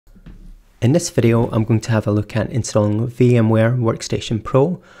In this video, I'm going to have a look at installing VMware Workstation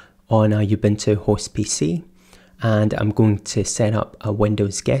Pro on a Ubuntu host PC, and I'm going to set up a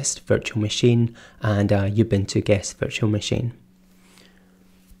Windows guest virtual machine and a Ubuntu guest virtual machine.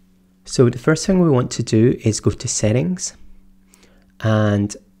 So the first thing we want to do is go to Settings,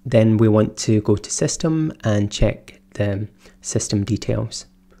 and then we want to go to System and check the system details.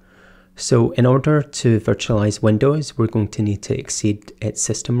 So in order to virtualize Windows, we're going to need to exceed its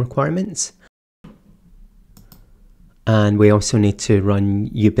system requirements. And we also need to run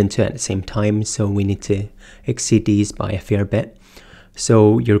Ubuntu at the same time, so we need to exceed these by a fair bit.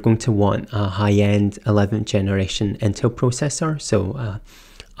 So you're going to want a high-end 11th generation Intel processor, so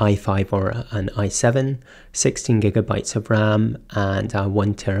i5 or an i7, 16 gigabytes of RAM, and a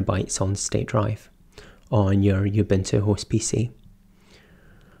 1 terabyte solid-state drive on your Ubuntu host PC.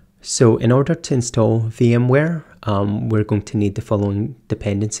 So in order to install VMware, we're going to need the following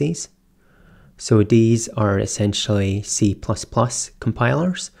dependencies. So these are essentially C++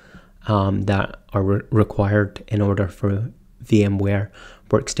 compilers that are required in order for VMware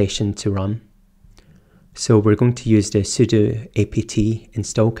Workstation to run. So we're going to use the sudo apt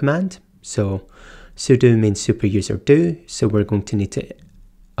install command. So sudo means superuser_do, so we're going to need to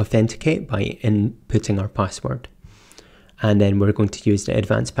authenticate by inputting our password. And then we're going to use the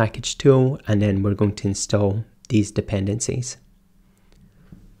advanced package tool, and then we're going to install these dependencies.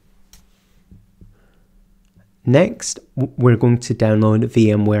 Next, we're going to download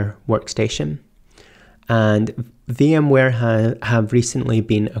VMware Workstation. And VMware have recently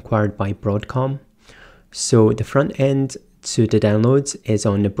been acquired by Broadcom. So the front end to the downloads is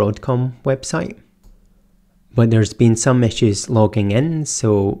on the Broadcom website. But there's been some issues logging in,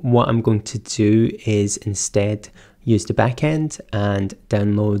 so what I'm going to do is instead use the backend and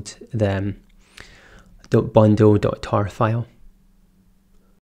download the .bundle.tar file.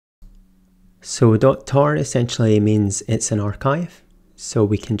 So .tar essentially means it's an archive, so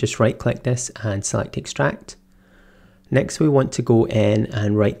we can just right click this and select extract. Next we want to go in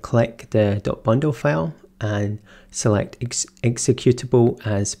and right click the .bundle file and select executable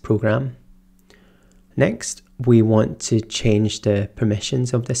as program. Next we want to change the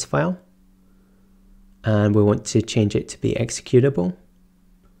permissions of this file, and we want to change it to be executable.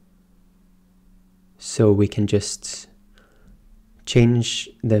 So we can just change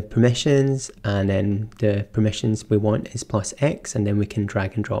the permissions, and then the permissions we want is +X, and then we can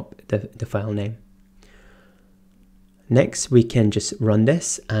drag and drop the file name. Next we can just run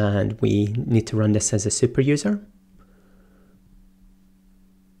this, and we need to run this as a super user.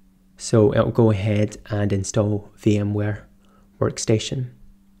 So it'll go ahead and install VMware Workstation.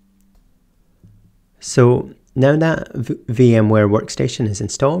 So now that VMware Workstation is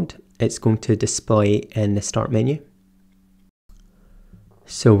installed, it's going to display in the start menu.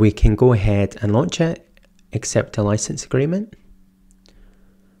 So we can go ahead and launch it, accept a license agreement,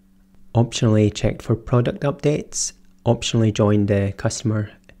 optionally check for product updates, optionally join the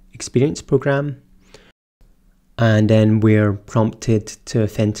customer experience program, and then we're prompted to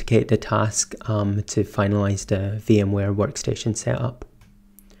authenticate the task to finalize the VMware Workstation setup.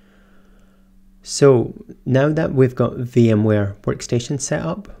 So now that we've got VMware Workstation set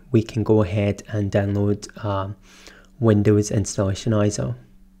up, we can go ahead and download Windows Installation ISO.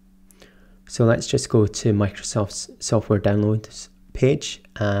 So let's just go to Microsoft's software downloads page,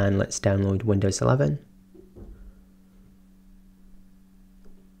 and let's download Windows 11.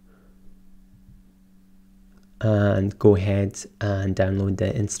 And go ahead and download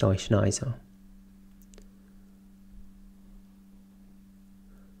the installation ISO.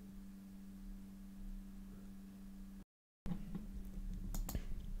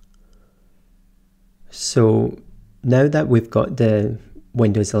 So now that we've got the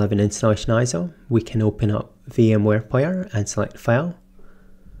Windows 11 installation ISO, we can open up VMware Player and select File,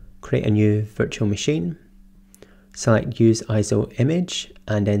 create a new virtual machine, select Use ISO Image,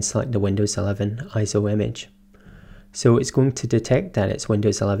 and then select the Windows 11 ISO image. So it's going to detect that it's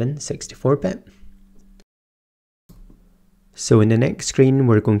Windows 11 64-bit. So in the next screen,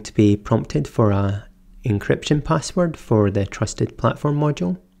 we're going to be prompted for an encryption password for the Trusted Platform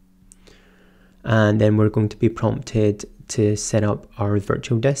module. And then we're going to be prompted to set up our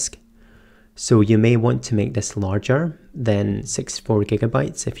virtual disk. So you may want to make this larger than 64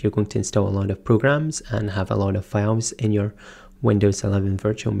 gigabytes if you're going to install a lot of programs and have a lot of files in your Windows 11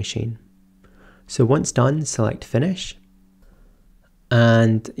 virtual machine. So once done, select Finish.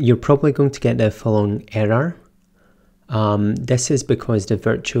 And you're probably going to get the following error. This is because the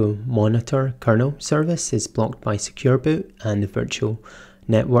virtual monitor kernel service is blocked by Secure Boot, and the virtual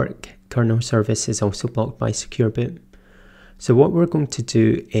network kernel service is also blocked by Secure Boot. So what we're going to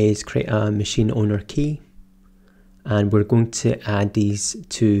do is create a machine owner key, and we're going to add these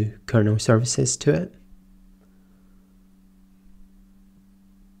two kernel services to it.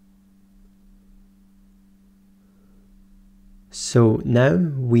 So now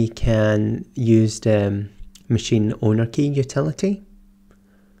we can use the machine owner key utility,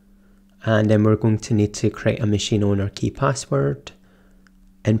 and then we're going to need to create a machine owner key password,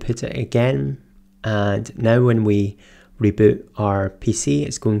 input it again, and now when we reboot our PC,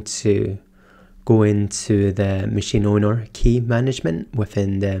 it's going to go into the machine owner key management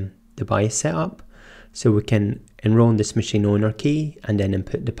within the BIOS setup. So we can enroll this machine owner key and then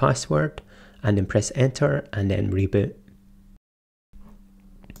input the password and then press enter and then reboot.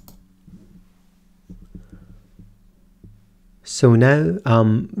 So now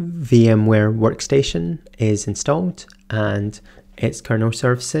VMware Workstation is installed and its kernel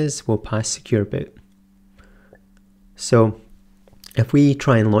services will pass secure boot. So if we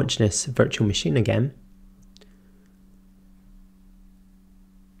try and launch this virtual machine again,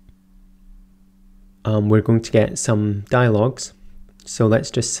 we're going to get some dialogues. So let's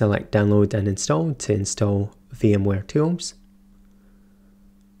just select download and install to install VMware Tools.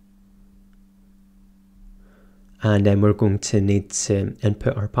 And then we're going to need to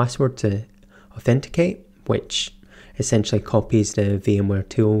input our password to authenticate, which essentially copies the VMware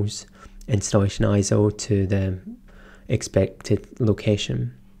Tools installation ISO to the expected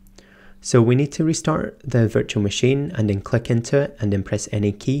location. So we need to restart the virtual machine and then click into it and then press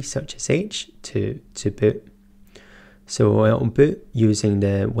any key such as H to boot. So it'll boot using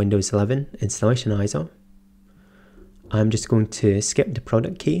the Windows 11 installation ISO. I'm just going to skip the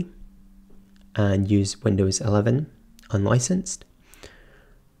product key and use Windows 11 unlicensed.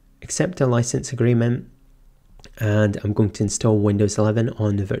 Accept the license agreement, and I'm going to install Windows 11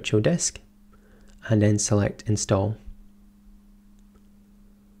 on the virtual disk and then select install.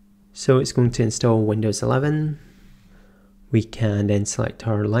 So it's going to install Windows 11. We can then select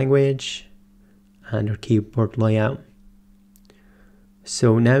our language and our keyboard layout.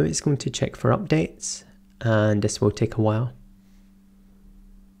 So now it's going to check for updates, and this will take a while.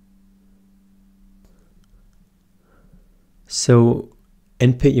 So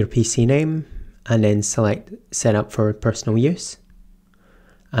input your PC name and then select setup for personal use,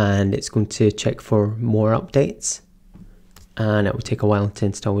 and it's going to check for more updates, and it will take a while to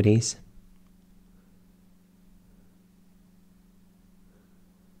install these.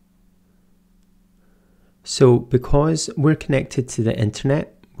 So because we're connected to the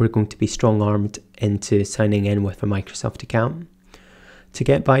internet, we're going to be strong-armed into signing in with a Microsoft account. To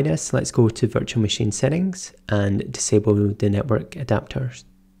get by this, let's go to virtual machine settings and disable the network adapters.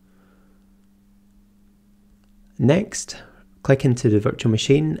 Next, click into the virtual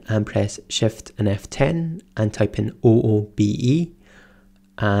machine and press Shift and F10 and type in OOBE,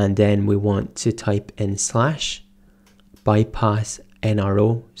 and then we want to type in / bypass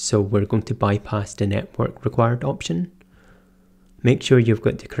NRO, so we're going to bypass the network required option. Make sure you've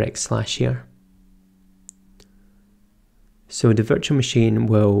got the correct / here. So the virtual machine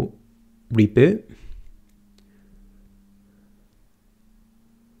will reboot.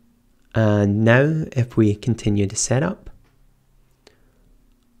 And now if we continue the setup,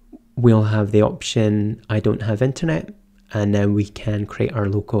 we'll have the option I don't have internet, and now we can create our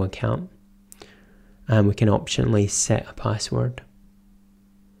local account and we can optionally set a password.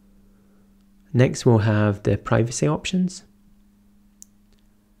 Next we'll have the privacy options.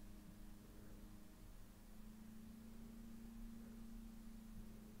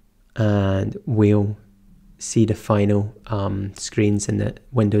 And we'll see the final screens in the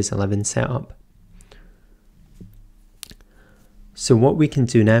Windows 11 setup. So what we can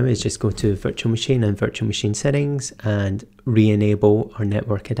do now is just go to virtual machine and virtual machine settings and re-enable our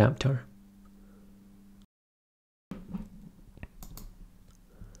network adapter.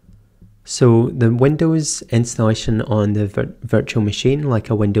 So the Windows installation on the virtual machine, like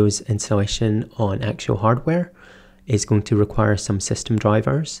a Windows installation on actual hardware, is going to require some system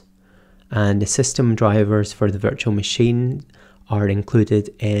drivers. And the system drivers for the virtual machine are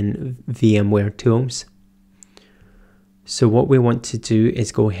included in VMware Tools. So what we want to do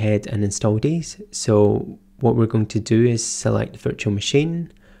is go ahead and install these. So what we're going to do is select virtual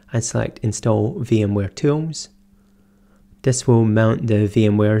machine and select install VMware Tools. This will mount the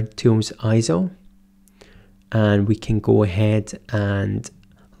VMware Tools ISO, and we can go ahead and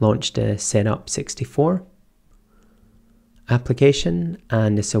launch the Setup 64 application,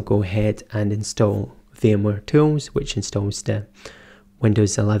 and this will go ahead and install VMware Tools, which installs the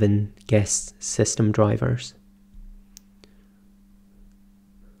Windows 11 guest system drivers.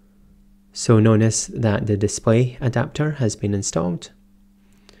 So notice that the display adapter has been installed,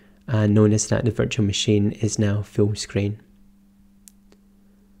 and notice that the virtual machine is now full screen.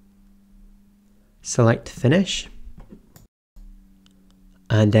 Select Finish,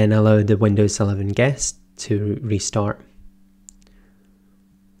 and then allow the Windows 11 guest to restart.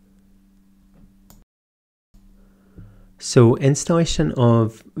 So installation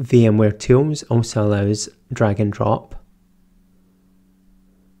of VMware Tools also allows drag and drop.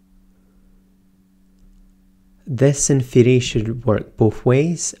 This in theory should work both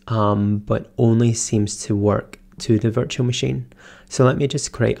ways, but only seems to work to the virtual machine. So let me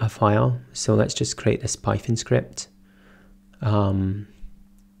just create a file. So let's just create this Python script called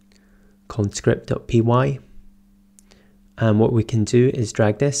script.py. And what we can do is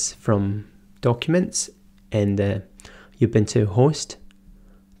drag this from documents in the Ubuntu host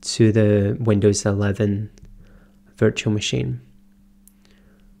to the Windows 11 virtual machine.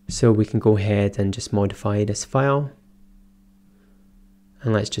 So we can go ahead and just modify this file,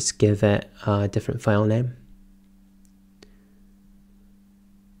 and let's just give it a different file name.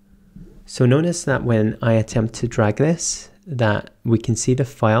 So notice that when I attempt to drag this, that we can see the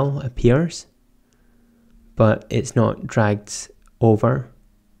file appears, but it's not dragged over.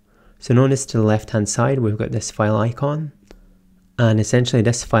 So notice to the left hand side we've got this file icon, and essentially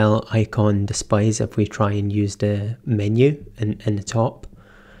this file icon displays if we try and use the menu in the top.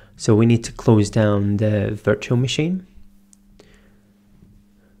 So we need to close down the virtual machine,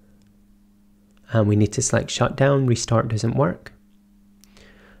 and we need to select shutdown. Restart doesn't work,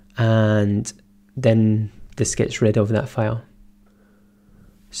 and then this gets rid of that file.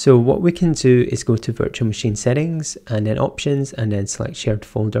 So what we can do is go to virtual machine settings and then options and then select shared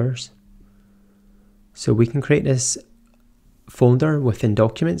folders. So we can create this folder within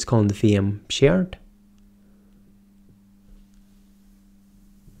documents called the VM shared.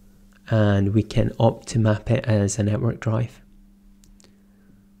 And we can opt to map it as a network drive.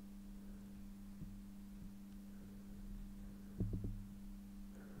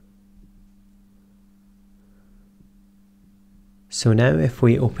 So now if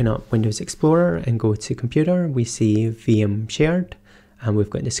we open up Windows Explorer and go to computer, we see VM shared, and we've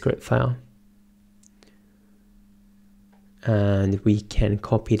got the script file. And we can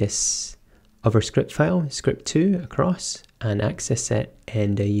copy this other script file, script2, across and access it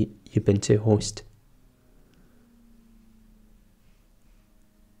in the Ubuntu host.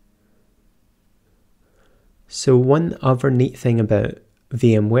 So one other neat thing about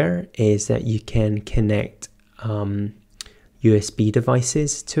VMware is that you can connect USB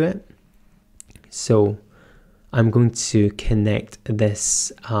devices to it. So I'm going to connect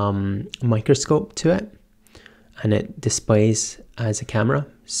this microscope to it, and it displays as a camera.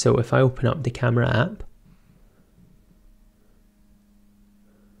 So if I open up the camera app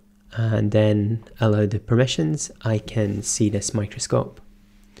and then allow the permissions, I can see this microscope.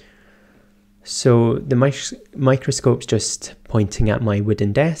 So the microscope's just pointing at my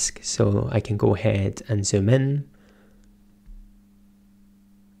wooden desk, so I can go ahead and zoom in.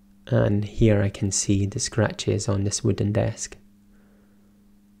 And here I can see the scratches on this wooden desk.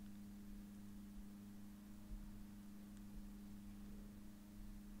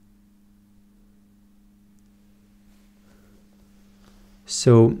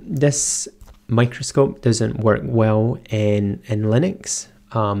 So this microscope doesn't work well in Linux.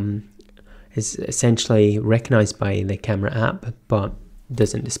 It's essentially recognized by the camera app, but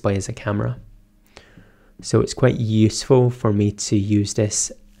doesn't display as a camera. So it's quite useful for me to use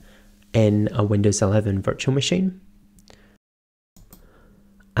this in a Windows 11 virtual machine.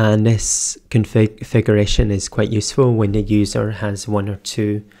 And this configuration is quite useful when the user has one or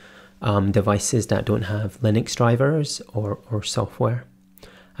two devices that don't have Linux drivers or software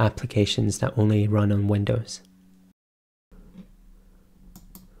applications that only run on Windows.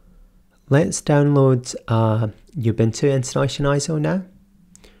 Let's download Ubuntu installation ISO now.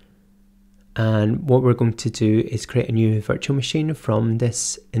 And what we're going to do is create a new virtual machine from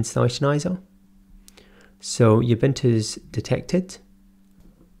this installation ISO. So Ubuntu is detected.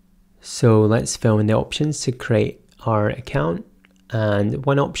 So let's fill in the options to create our account. And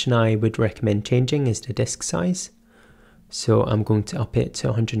one option I would recommend changing is the disk size. So I'm going to up it to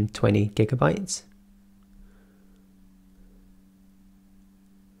 120 gigabytes.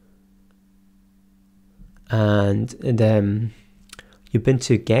 And the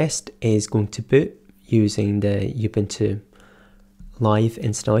Ubuntu guest is going to boot using the Ubuntu live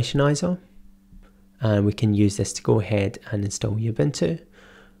installation ISO. And we can use this to go ahead and install Ubuntu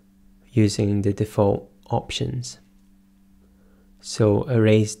using the default options. So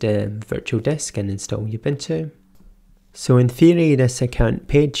erase the virtual disk and install Ubuntu. So in theory, this account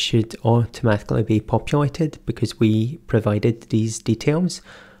page should automatically be populated because we provided these details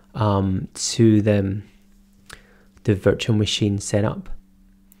to the virtual machine setup.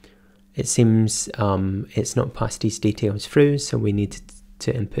 It seems it's not passed these details through, so we need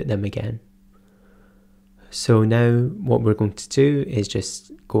to input them again. So now what we're going to do is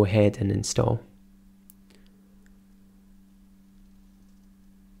just go ahead and install.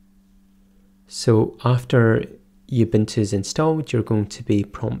 So after Ubuntu is installed, you're going to be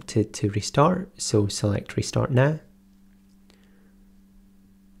prompted to restart, so select Restart Now.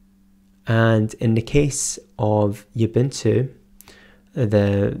 And in the case of Ubuntu,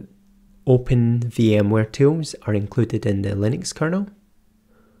 the open VMware Tools are included in the Linux kernel.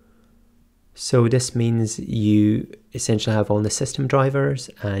 So this means you essentially have all the system drivers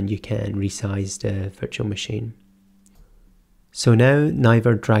and you can resize the virtual machine. So now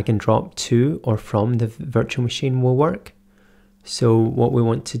neither drag and drop to or from the virtual machine will work. So what we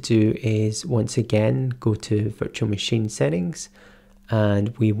want to do is once again go to virtual machine settings,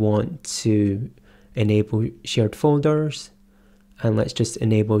 and we want to enable shared folders, and let's just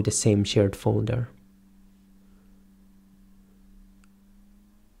enable the same shared folder.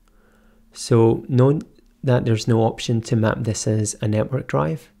 So note that there's no option to map this as a network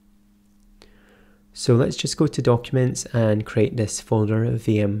drive. So let's just go to Documents and create this folder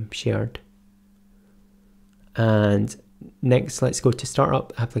VM shared. And next, let's go to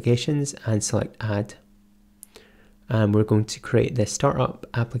Startup Applications and select Add. And we're going to create this startup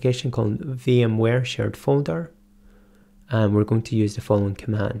application called VMware Shared Folder. And we're going to use the following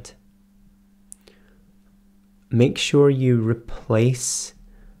command. Make sure you replace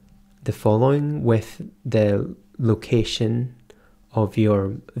the following with the location of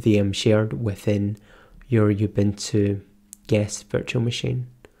your VM shared within your Ubuntu guest virtual machine.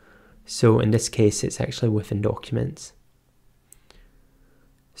 So in this case, it's actually within Documents.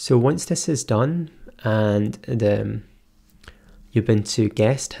 So once this is done and the Ubuntu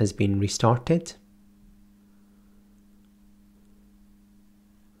guest has been restarted,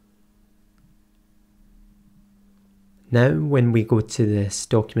 now when we go to this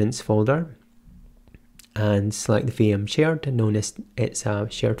Documents folder and select the VM shared, notice it's a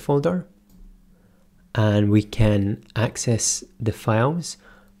shared folder, and we can access the files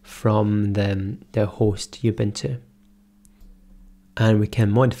from the host Ubuntu, and we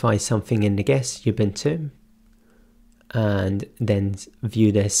can modify something in the guest Ubuntu and then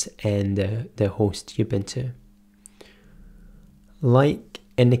view this in the host Ubuntu. Like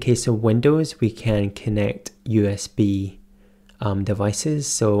in the case of Windows, we can connect USB devices.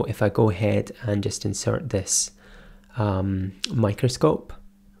 So if I go ahead and just insert this microscope,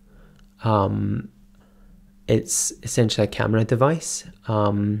 it's essentially a camera device.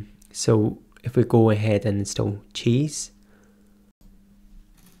 So if we go ahead and install Cheese,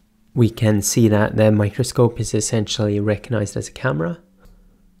 we can see that the microscope is essentially recognized as a camera.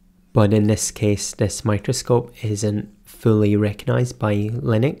 But in this case, this microscope isn't fully recognized by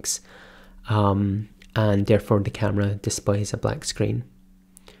Linux, and therefore the camera displays a black screen.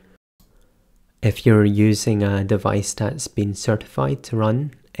 If you're using a device that's been certified to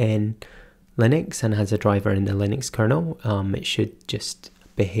run in Linux and has a driver in the Linux kernel, it should just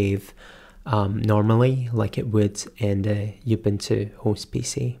behave normally like it would in the Ubuntu host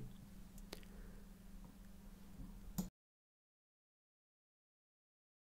PC.